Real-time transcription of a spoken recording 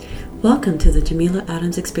Welcome to the Jamila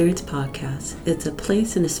Adams Experience podcast. It's a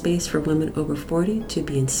place and a space for women over 40 to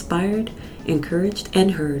be inspired, encouraged,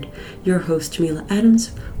 and heard. Your host, Jamila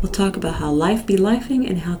Adams, will talk about how life be lifing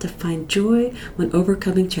and how to find joy when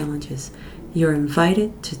overcoming challenges. You're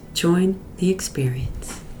invited to join the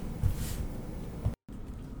experience.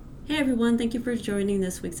 Hey everyone, thank you for joining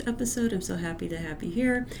this week's episode. I'm so happy to have you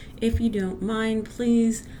here. If you don't mind,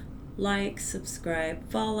 please like, subscribe,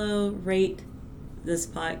 follow, rate this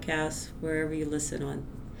podcast wherever you listen on.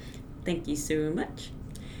 Thank you so much.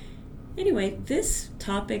 Anyway, this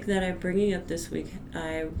topic that I'm bringing up this week,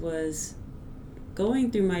 I was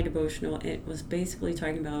going through my devotional. It was basically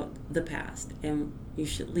talking about the past, and you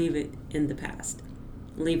should leave it in the past.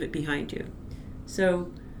 Leave it behind you.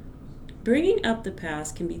 So bringing up the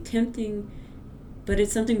past can be tempting, but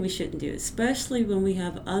it's something we shouldn't do, especially when we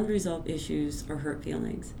have unresolved issues or hurt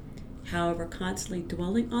feelings. However, constantly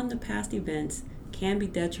dwelling on the past events can be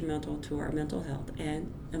detrimental to our mental health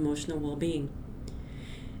and emotional well-being.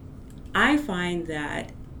 I find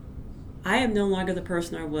that I am no longer the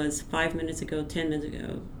person I was 5 minutes ago, 10 minutes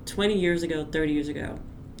ago, 20 years ago, 30 years ago.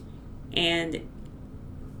 And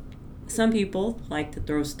some people like to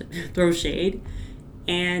throw shade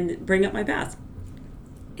and bring up my past.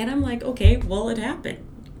 And I'm like, okay, well, it happened.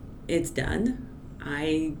 It's done.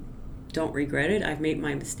 I don't regret it. I've made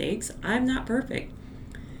my mistakes. I'm not perfect.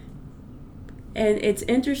 And it's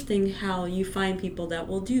interesting how you find people that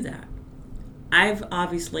will do that. I've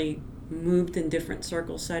obviously moved in different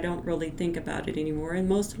circles, so I don't really think about it anymore. And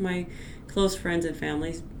most of my close friends and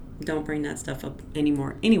families don't bring that stuff up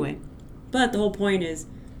anymore anyway. But the whole point is,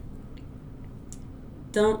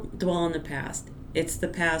 don't dwell on the past. It's the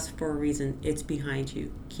past for a reason. It's behind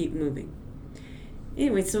you. Keep moving.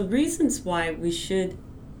 Anyway, so reasons why we should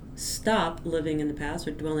stop living in the past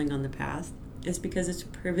or dwelling on the past is because it's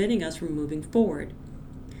preventing us from moving forward.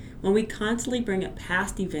 When we constantly bring up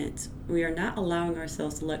past events, we are not allowing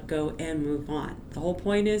ourselves to let go and move on. The whole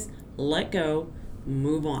point is let go,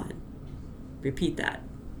 move on. Repeat that.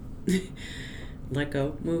 Let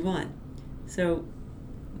go, move on. So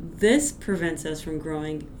this prevents us from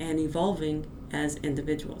growing and evolving as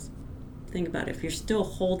individuals. Think about it. If you're still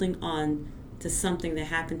holding on to something that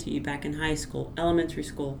happened to you back in high school, elementary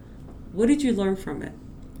school, what did you learn from it?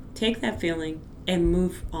 Take that feeling and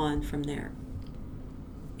move on from there.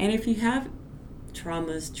 And if you have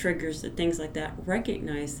traumas, triggers, and things like that,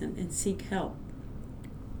 recognize them and seek help.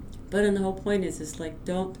 But the whole point is like,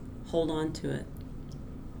 don't hold on to it.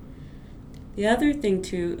 The other thing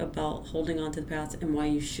too about holding on to the past and why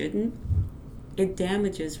you shouldn't, it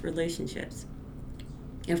damages relationships.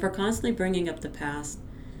 If we're constantly bringing up the past,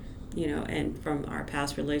 and from our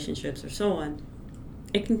past relationships or so on,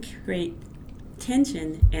 it can create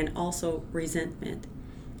tension and also resentment.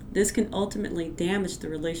 This can ultimately damage the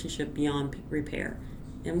relationship beyond repair,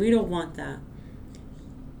 and we don't want that.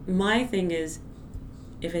 My thing is,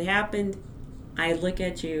 if it happened, I look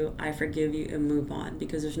at you, I forgive you, and move on,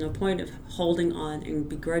 because there's no point of holding on and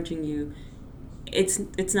begrudging you. It's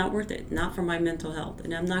not worth it, not for my mental health,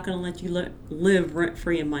 and I'm not going to let you live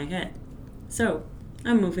rent-free in my head. So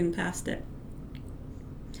I'm moving past it.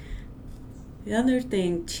 The other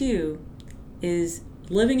thing too is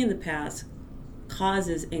living in the past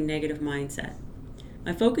causes a negative mindset.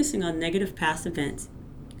 By focusing on negative past events,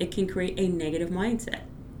 it can create a negative mindset,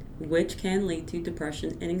 which can lead to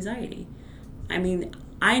depression and anxiety. I mean,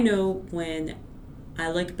 I know when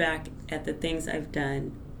I look back at the things I've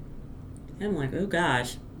done, I'm like, oh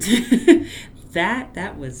gosh,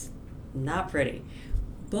 that was not pretty.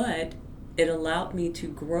 But it allowed me to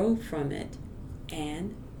grow from it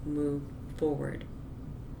and move forward.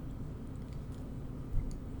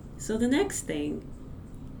 So the next thing,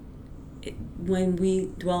 when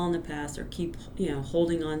we dwell on the past or keep,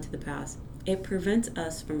 holding on to the past, it prevents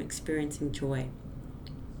us from experiencing joy.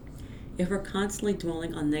 If we're constantly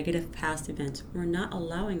dwelling on negative past events, we're not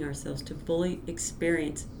allowing ourselves to fully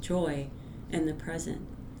experience joy in the present.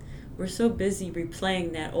 We're so busy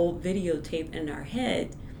replaying that old videotape in our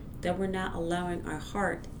head that we're not allowing our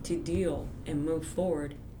heart to deal and move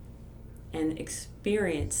forward and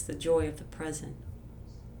experience the joy of the present.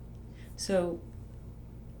 So,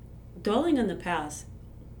 dwelling on the past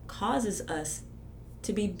causes us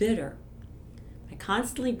to be bitter. By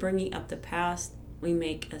constantly bringing up the past,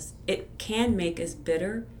 it can make us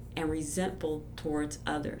bitter and resentful towards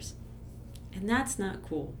others. And that's not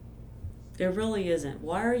cool. It really isn't.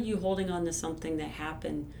 Why are you holding on to something that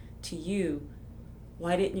happened to you?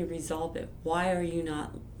 Why didn't you resolve it? Why are you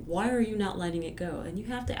not letting it go? And you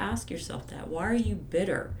have to ask yourself that. Why are you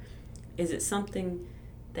bitter? Is it something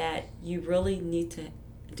that you really need to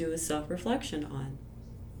do a self-reflection on?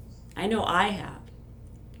 I know I have.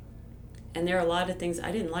 And there are a lot of things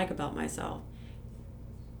I didn't like about myself.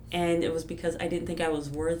 And it was because I didn't think I was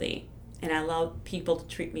worthy. And I allowed people to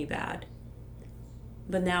treat me bad.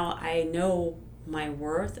 But now I know my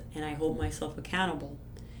worth and I hold myself accountable.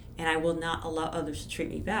 And I will not allow others to treat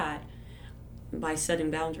me bad by setting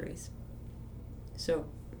boundaries. So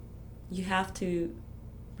you have to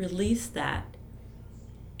release that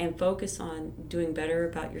and focus on doing better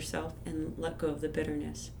about yourself and let go of the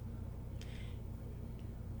bitterness.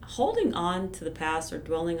 Holding on to the past or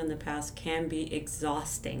dwelling on the past can be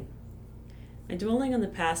exhausting. And dwelling on the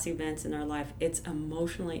past events in our life, it's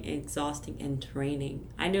emotionally exhausting and draining.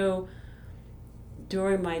 I know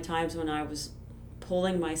during my times when I was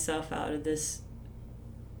pulling myself out of this,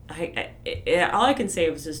 all I can say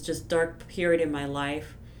was this just dark period in my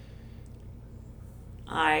life,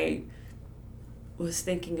 I was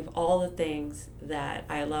thinking of all the things that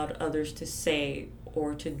I allowed others to say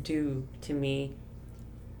or to do to me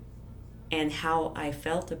and how I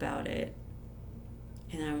felt about it.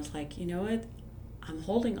 And I was like, you know what? I'm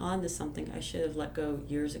holding on to something I should have let go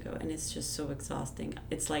years ago. And it's just so exhausting.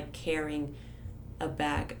 It's like carrying a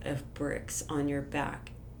bag of bricks on your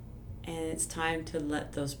back. And it's time to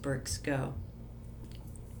let those bricks go.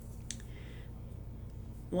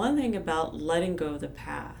 One thing about letting go of the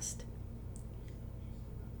past,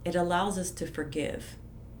 it allows us to forgive.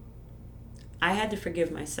 I had to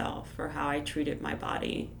forgive myself for how I treated my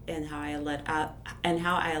body and how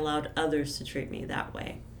I allowed others to treat me that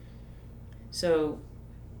way. So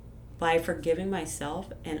by forgiving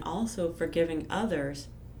myself and also forgiving others,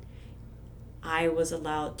 I was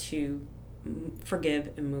allowed to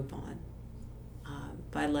forgive and move on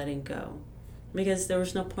by letting go. Because there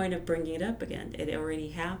was no point of bringing it up again. It already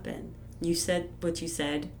happened. You said what you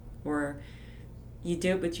said, or you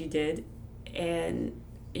did what you did, and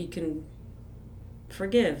you can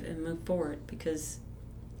forgive and move forward because,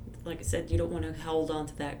 like I said, you don't want to hold on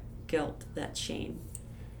to that guilt, that shame.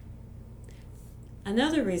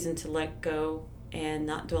 Another reason to let go and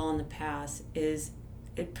not dwell on the past is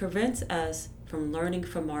it prevents us from learning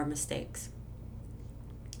from our mistakes.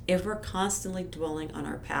 If we're constantly dwelling on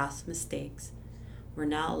our past mistakes, we're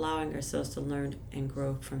not allowing ourselves to learn and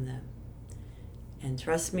grow from them. And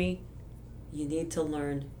trust me, you need to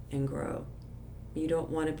learn and grow. You don't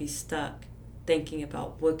want to be stuck thinking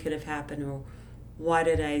about what could have happened or why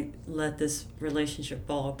did I let this relationship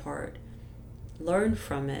fall apart. Learn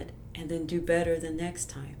from it and then do better the next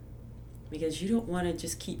time. Because you don't want to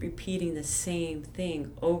just keep repeating the same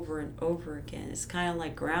thing over and over again. It's kind of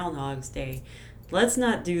like Groundhog's Day. Let's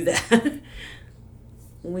not do that.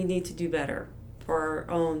 We need to do better for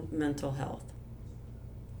our own mental health.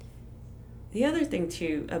 The other thing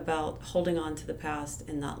too about holding on to the past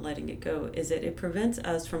and not letting it go is that it prevents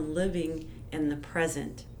us from living in the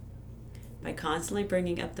present. By constantly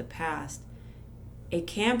bringing up the past, it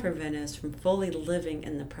can prevent us from fully living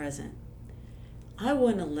in the present. I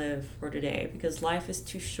want to live for today because life is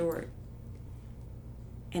too short.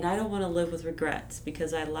 And I don't want to live with regrets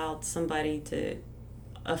because I allowed somebody to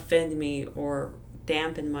offend me or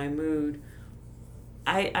dampen my mood.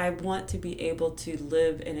 I want to be able to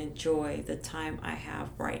live and enjoy the time I have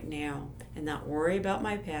right now and not worry about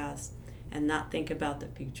my past and not think about the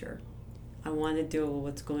future. I want to deal with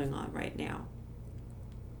what's going on right now.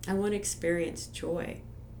 I want to experience joy.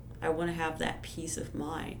 I want to have that peace of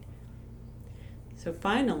mind. So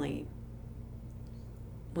finally,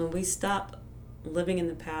 when we stop living in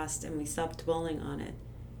the past and we stop dwelling on it,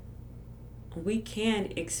 we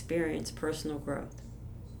can experience personal growth.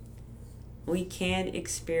 We can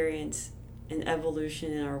experience an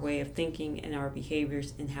evolution in our way of thinking and our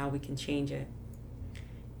behaviors and how we can change it.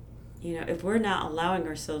 You know, if we're not allowing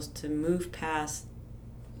ourselves to move past,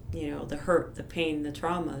 the hurt, the pain, the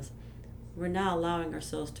traumas, we're not allowing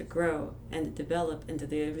ourselves to grow and to develop into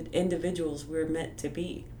the individuals we're meant to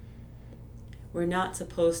be. We're not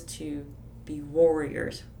supposed to be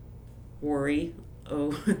warriors. Worry,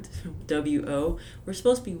 O-W-O. We're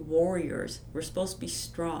supposed to be warriors. We're supposed to be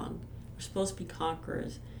strong. We're supposed to be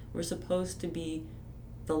conquerors. We're supposed to be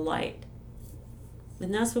the light.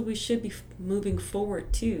 And that's what we should be moving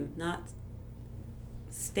forward to, not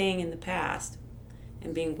staying in the past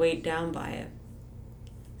and being weighed down by it.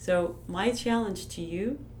 So my challenge to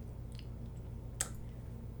you,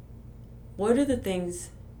 what are the things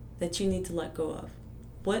that you need to let go of?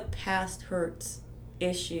 What past hurts,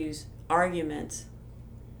 issues, arguments,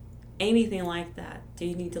 anything like that do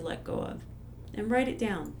you need to let go of? And write it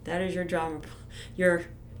down. That is your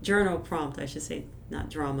journal prompt, I should say, not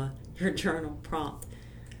drama, your journal prompt.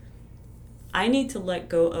 I need to let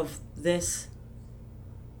go of this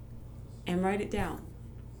and write it down.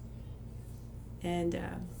 And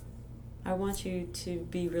I want you to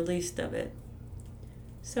be released of it.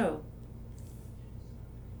 So,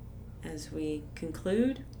 as we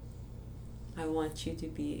conclude, I want you to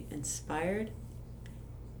be inspired,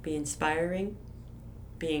 be inspiring,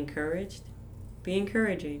 be encouraged, be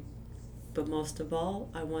encouraging. But most of all,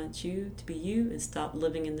 I want you to be you and stop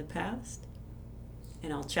living in the past.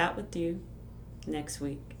 And I'll chat with you next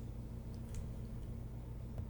week.